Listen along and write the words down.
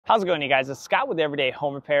How's it going, you guys? It's Scott with Everyday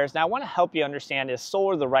Home Repairs. Now I want to help you understand, is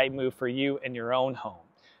solar the right move for you and your own home?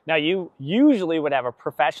 Now you usually would have a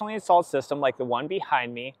professionally installed system like the one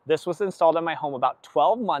behind me. This was installed in my home about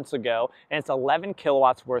 12 months ago and it's 11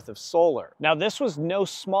 kilowatts worth of solar. Now this was no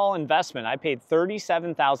small investment. I paid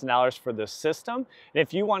 $37,000 for this system. And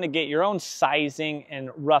if you want to get your own sizing and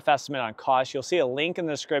rough estimate on cost, you'll see a link in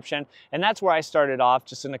the description. And that's where I started off,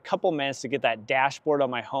 just in a couple minutes, to get that dashboard on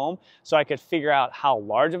my home so I could figure out how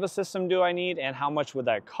large of a system do I need and how much would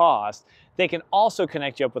that cost. They can also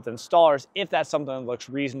connect you up with installers if that's something that looks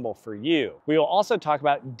reasonable for you. We will also talk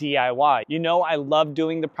about DIY. You know I love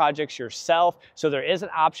doing the projects yourself, so there is an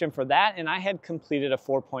option for that, and I had completed a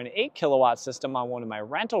 4.8 kilowatt system on one of my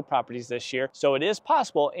rental properties this year, so it is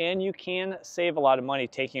possible and you can save a lot of money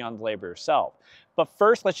taking on the labor yourself. But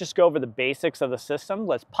first, let's just go over the basics of the system.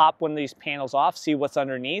 Let's pop one of these panels off, see what's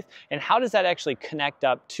underneath, and how does that actually connect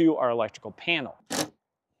up to our electrical panel.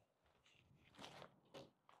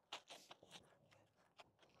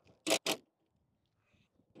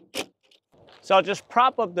 So I'll just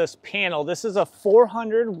prop up this panel. This is a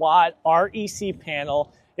 400 watt REC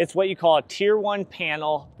panel. It's what you call a tier 1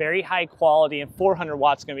 panel, very high quality, and 400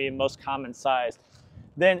 watts is going to be the most common size.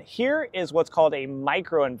 Then here is what's called a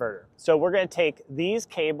microinverter. So we're going to take these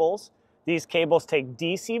cables. These cables take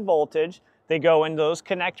DC voltage. They go into those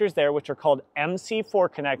connectors there, which are called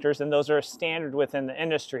MC4 connectors, and those are standard within the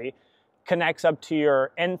industry. Connects up to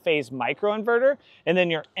your N-phase microinverter, and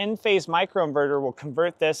then your N-phase microinverter will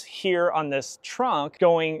convert this here on this trunk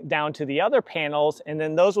going down to the other panels, and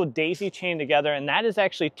then those will daisy chain together, and that is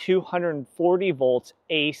actually 240 volts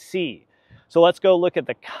AC. So let's go look at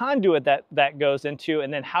the conduit that goes into,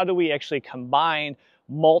 and then how do we actually combine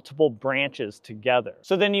multiple branches together.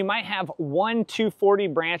 So then you might have one 240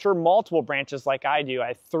 branch or multiple branches like I do. I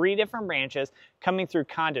have 3 different branches coming through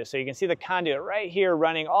conduit. So you can see the conduit right here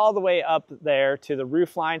running all the way up there to the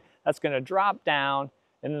roof line. That's going to drop down,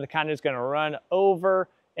 and then the conduit is going to run over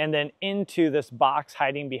and then into this box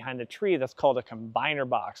hiding behind the tree that's called a combiner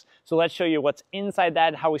box. So let's show you what's inside that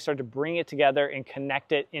and how we start to bring it together and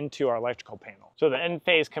connect it into our electrical panel. So the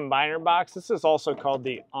N-phase combiner box, this is also called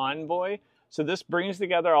the Envoy. So this brings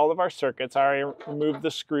together all of our circuits. I already removed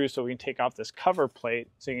the screw so we can take off this cover plate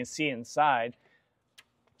so you can see inside.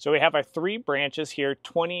 So we have our 3 branches here,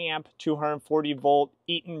 20 amp, 240 volt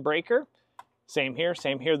Eaton breaker. Same here,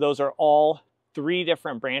 same here. Those are all 3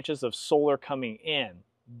 different branches of solar coming in.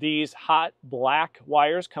 These hot black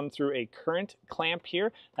wires come through a current clamp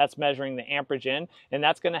here. That's measuring the amperage in, and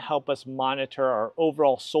that's going to help us monitor our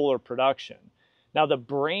overall solar production. Now the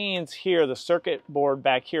brains here, the circuit board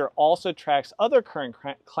back here, also tracks other current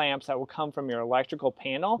clamps that will come from your electrical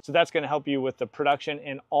panel. So that's going to help you with the production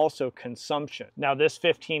and also consumption. Now this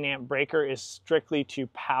 15 amp breaker is strictly to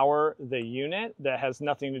power the unit. That has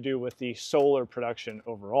nothing to do with the solar production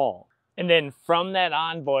overall. And then from that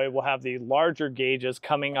Envoy, we'll have the larger gauges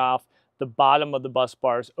coming off the bottom of the bus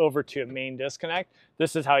bars over to a main disconnect.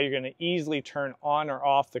 This is how you're going to easily turn on or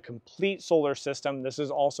off the complete solar system. This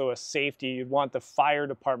is also a safety. You'd want the fire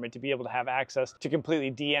department to be able to have access to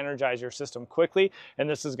completely de-energize your system quickly, and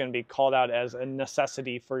this is going to be called out as a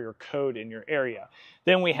necessity for your code in your area.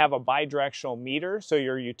 Then we have a bidirectional meter, so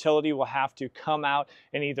your utility will have to come out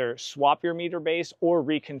and either swap your meter base or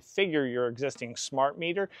reconfigure your existing smart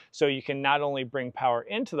meter so you can not only bring power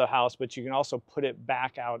into the house, but you can also put it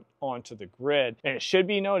back out onto the grid. And it should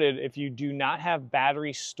be noted, if you do not have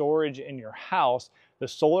battery storage in your house, the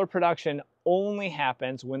solar production only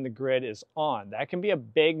happens when the grid is on. That can be a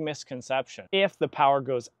big misconception. If the power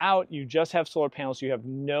goes out, you just have solar panels, you have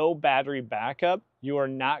no battery backup, you are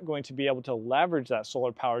not going to be able to leverage that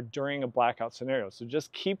solar power during a blackout scenario. So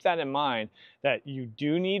just keep that in mind, that you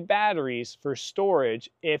do need batteries for storage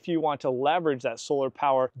if you want to leverage that solar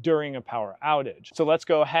power during a power outage. So let's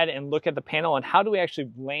go ahead and look at the panel and how do we actually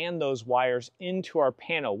land those wires into our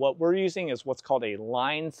panel. What we're using is what's called a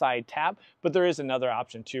line side tap, but there is another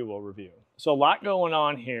option too we'll review. So a lot going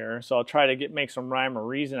on here, so I'll try to make some rhyme or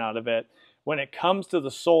reason out of it. When it comes to the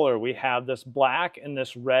solar, we have this black and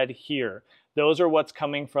this red here. Those are what's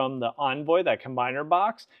coming from the Envoy, that combiner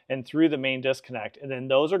box, and through the main disconnect. And then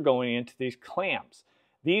those are going into these clamps.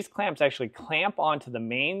 These clamps actually clamp onto the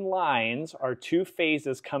main lines, our 2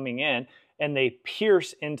 phases coming in, and they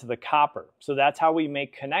pierce into the copper. So that's how we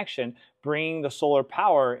make connection, bringing the solar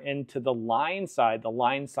power into the line side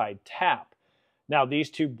tap. Now these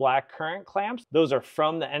 2 black current clamps, those are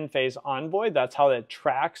from the N-phase Envoy. That's how that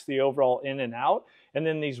tracks the overall in and out. And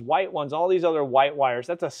then these white ones, all these other white wires,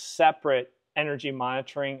 that's a separate energy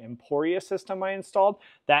monitoring Emporia system I installed.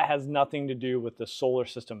 That has nothing to do with the solar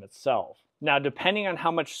system itself. Now, depending on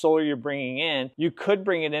how much solar you're bringing in, you could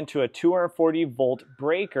bring it into a 240 volt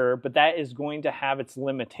breaker, but that is going to have its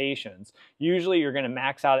limitations. Usually you're going to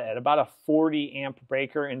max out at about a 40 amp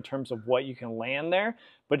breaker in terms of what you can land there,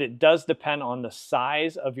 but it does depend on the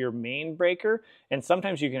size of your main breaker. And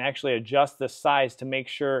sometimes you can actually adjust the size to make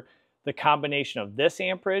sure the combination of this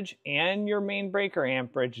amperage and your main breaker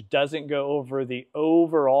amperage doesn't go over the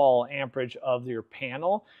overall amperage of your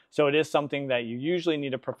panel. So it is something that you usually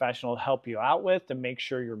need a professional to help you out with to make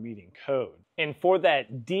sure you're meeting code. And for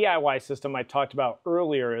that DIY system I talked about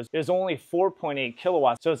earlier is only 4.8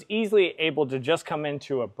 kilowatts. So it's easily able to just come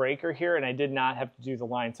into a breaker here, and I did not have to do the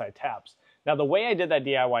line side taps. Now, the way I did that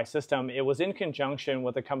DIY system, it was in conjunction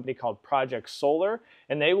with a company called Project Solar,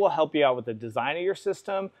 and they will help you out with the design of your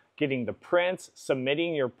system, getting the prints,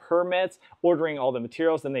 submitting your permits, ordering all the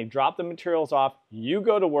materials. Then they drop the materials off, you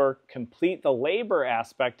go to work, complete the labor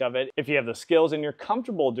aspect of it. If you have the skills and you're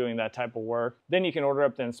comfortable doing that type of work, then you can order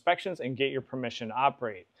up the inspections and get your permission to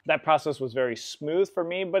operate. That process was very smooth for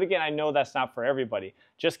me, but again, I know that's not for everybody.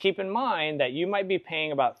 Just keep in mind that you might be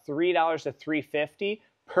paying about $3 to $3.50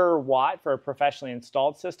 per watt for a professionally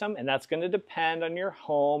installed system, and that's going to depend on your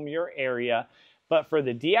home, your area. But for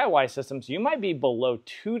the DIY systems, you might be below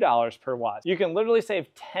 $2 per watt. You can literally save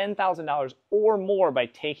 $10,000 or more by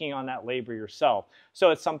taking on that labor yourself.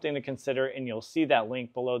 So it's something to consider, and you'll see that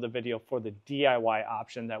link below the video for the DIY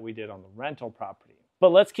option that we did on the rental property.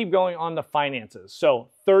 But let's keep going on the finances. So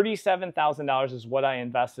 $37,000 is what I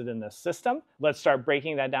invested in this system. Let's start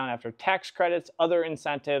breaking that down after tax credits, other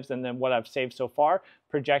incentives, and then what I've saved so far,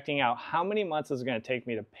 projecting out how many months is it going to take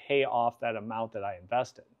me to pay off that amount that I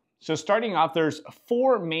invested. So starting off, there's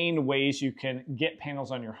 4 main ways you can get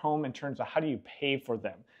panels on your home in terms of how do you pay for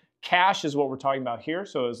them. Cash is what we're talking about here.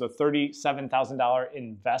 So it was a $37,000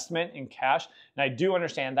 investment in cash. And I do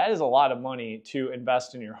understand that is a lot of money to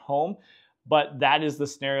invest in your home. But that is the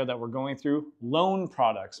scenario that we're going through. Loan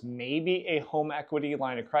products, maybe a home equity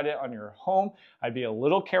line of credit on your home. I'd be a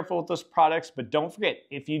little careful with those products, but don't forget,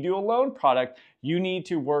 if you do a loan product, you need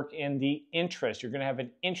to work in the interest. You're gonna have an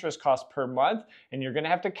interest cost per month, and you're gonna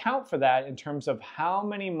have to account for that in terms of how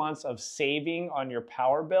many months of saving on your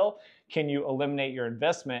power bill can you eliminate your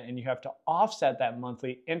investment, and you have to offset that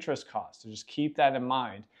monthly interest cost. So just keep that in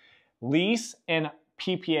mind. Lease and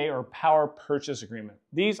PPA or power purchase agreement.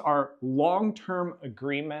 These are long-term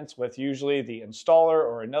agreements with usually the installer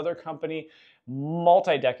or another company,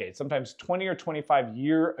 multi-decade, sometimes 20 or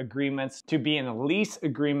 25-year agreements to be in a lease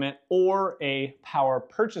agreement or a power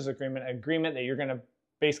purchase agreement, an agreement that you're going to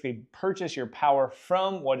basically purchase your power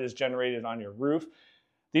from what is generated on your roof.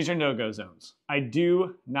 These are no-go zones. I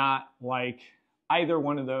do not like either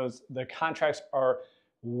one of those. The contracts are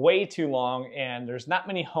way too long, and there's not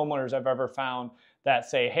many homeowners I've ever found that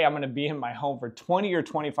say, hey, I'm gonna be in my home for 20 or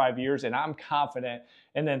 25 years and I'm confident,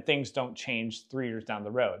 and then things don't change 3 years down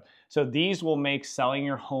the road. So these will make selling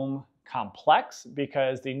your home complex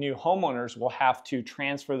because the new homeowners will have to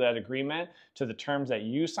transfer that agreement to the terms that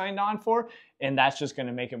you signed on for, and that's just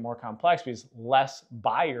gonna make it more complex because less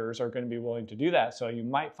buyers are gonna be willing to do that. So you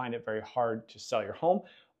might find it very hard to sell your home,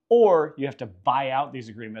 or you have to buy out these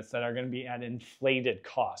agreements that are gonna be at inflated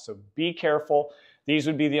costs. So be careful. These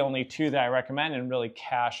would be the only 2 that I recommend, and really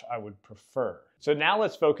cash I would prefer. So now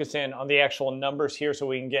let's focus in on the actual numbers here so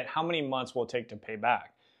we can get how many months will it take to pay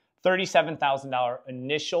back. $37,000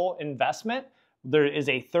 initial investment. There is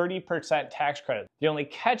a 30% tax credit. The only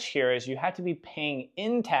catch here is you have to be paying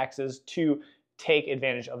in taxes to take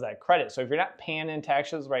advantage of that credit. So if you're not paying in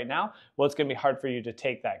taxes right now, well, it's gonna be hard for you to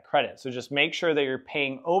take that credit. So just make sure that you're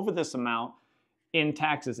paying over this amount in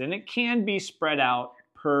taxes, and it can be spread out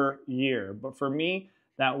per year. But for me,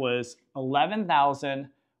 that was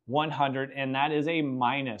 $11,100, and that is a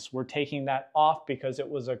minus. We're taking that off because it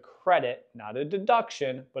was a credit, not a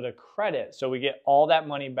deduction, but a credit. So we get all that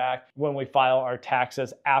money back when we file our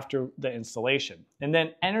taxes after the installation. And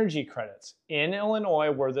then energy credits. In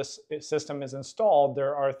Illinois, where this system is installed,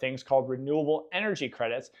 there are things called renewable energy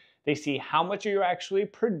credits. They see how much are you actually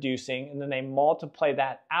producing, and then they multiply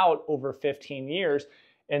that out over 15 years.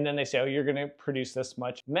 And then they say, oh, you're gonna produce this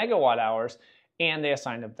much megawatt hours, and they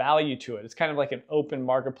assign a value to it. It's kind of like an open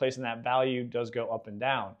marketplace, and that value does go up and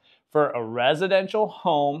down. For a residential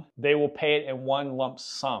home, they will pay it in one lump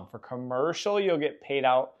sum. For commercial, you'll get paid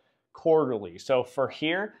out quarterly. So for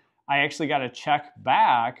here, I actually got a check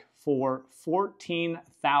back for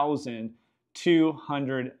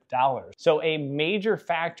 $14,200. So a major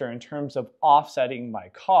factor in terms of offsetting my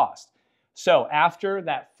cost. So after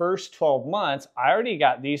that first 12 months, I already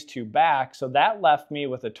got these 2 back. So that left me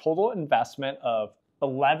with a total investment of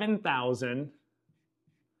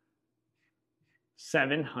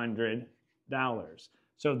 $11,700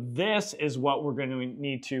 So this is what we're going to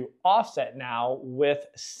need to offset now with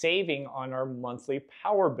saving on our monthly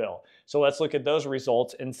power bill. So let's look at those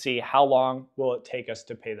results and see how long will it take us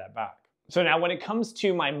to pay that back. So now when it comes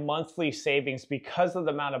to my monthly savings, because of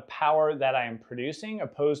the amount of power that I am producing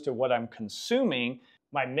opposed to what I'm consuming,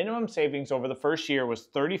 my minimum savings over the first year was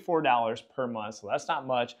 $34 per month, so that's not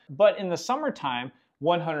much. But in the summertime,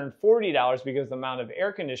 $140 because of the amount of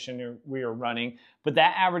air conditioner we are running, but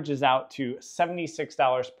that averages out to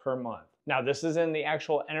 $76 per month. Now this is in the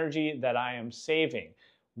actual energy that I am saving.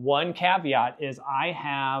 One caveat is I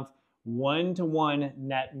have one-to-one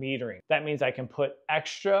net metering. That means I can put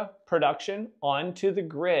extra production onto the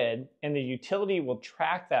grid and the utility will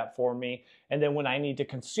track that for me. And then when I need to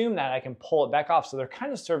consume that, I can pull it back off. So they're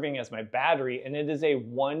kind of serving as my battery, and it is a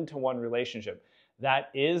one-to-one relationship. That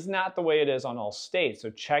is not the way it is on all states.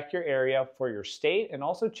 So check your area for your state and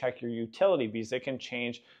also check your utility because it can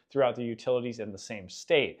change throughout the utilities in the same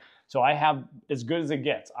state. So I have, as good as it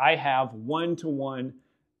gets, I have one-to-one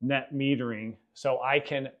net metering. So I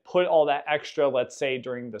can put all that extra, let's say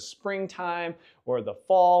during the springtime or the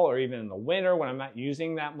fall or even in the winter when I'm not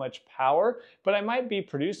using that much power, but I might be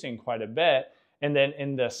producing quite a bit. And then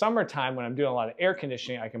in the summertime when I'm doing a lot of air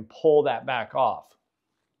conditioning, I can pull that back off.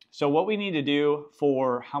 So what we need to do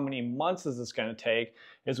for how many months is this going to take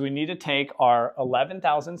is we need to take our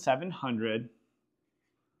 11,700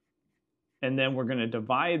 and then we're going to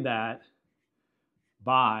divide that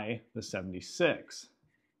by the 76.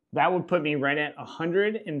 That would put me right at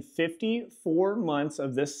 154 months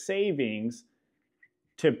of this savings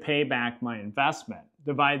to pay back my investment.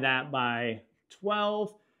 Divide that by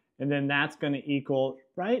 12 and then that's going to equal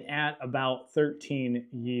right at about 13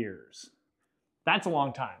 years. That's a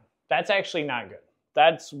long time. That's actually not good.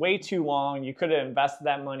 That's way too long. You could have invested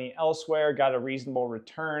that money elsewhere, got a reasonable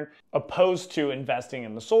return, opposed to investing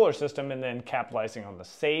in the solar system and then capitalizing on the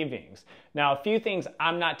savings. Now, a few things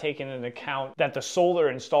I'm not taking into account that the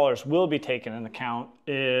solar installers will be taking into account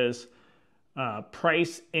is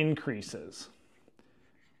price increases.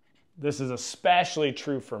 This is especially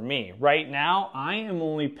true for me. Right now, I am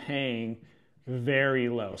only paying very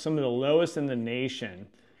low, some of the lowest in the nation.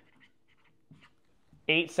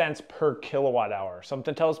 8 cents per kilowatt hour.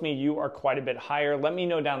 Something tells me you are quite a bit higher. Let me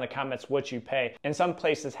know down in the comments what you pay. And some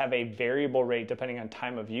places have a variable rate depending on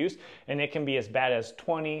time of use, and it can be as bad as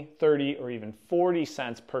 20, 30, or even 40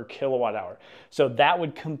 cents per kilowatt hour. So that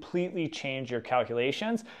would completely change your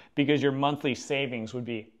calculations because your monthly savings would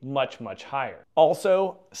be much, much higher.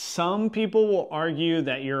 Also, some people will argue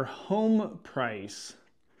that your home price,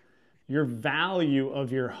 your value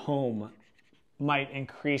of your home might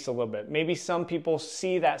increase a little bit. Maybe some people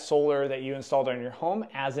see that solar that you installed on your home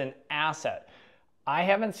as an asset. I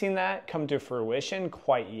haven't seen that come to fruition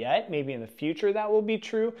quite yet. Maybe in the future that will be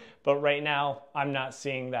true, but right now I'm not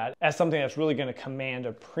seeing that as something that's really going to command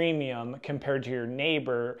a premium compared to your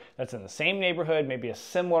neighbor that's in the same neighborhood, maybe a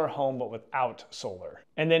similar home but without solar.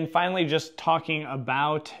 And then finally, just talking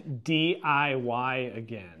about DIY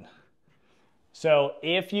again. So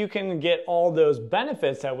if you can get all those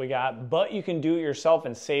benefits that we got, but you can do it yourself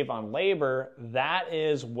and save on labor, that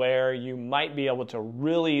is where you might be able to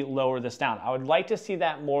really lower this down. I would like to see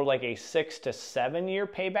that more like a 6 to 7 year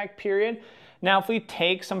payback period. Now, if we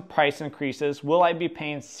take some price increases, will I be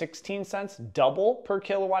paying 16 cents double per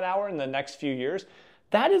kilowatt hour in the next few years?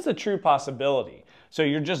 That is a true possibility. So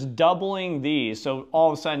you're just doubling these. So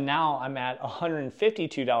all of a sudden now I'm at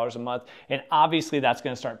 $152 a month, and obviously that's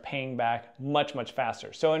going to start paying back much, much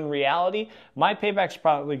faster. So in reality, my payback's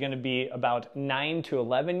probably going to be about 9 to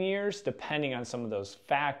 11 years, depending on some of those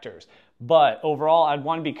factors. But overall, I'd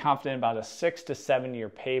want to be confident about a 6 to 7 year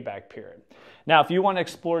payback period. Now, if you want to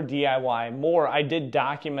explore DIY more, I did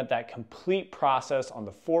document that complete process on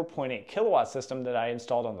the 4.8 kilowatt system that I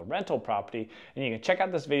installed on the rental property. And you can check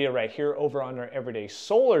out this video right here over on our Everyday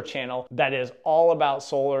Solar channel that is all about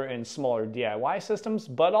solar and smaller DIY systems,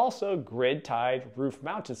 but also grid-tied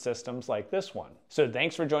roof-mounted systems like this one. So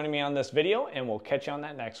thanks for joining me on this video, and we'll catch you on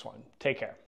that next one. Take care.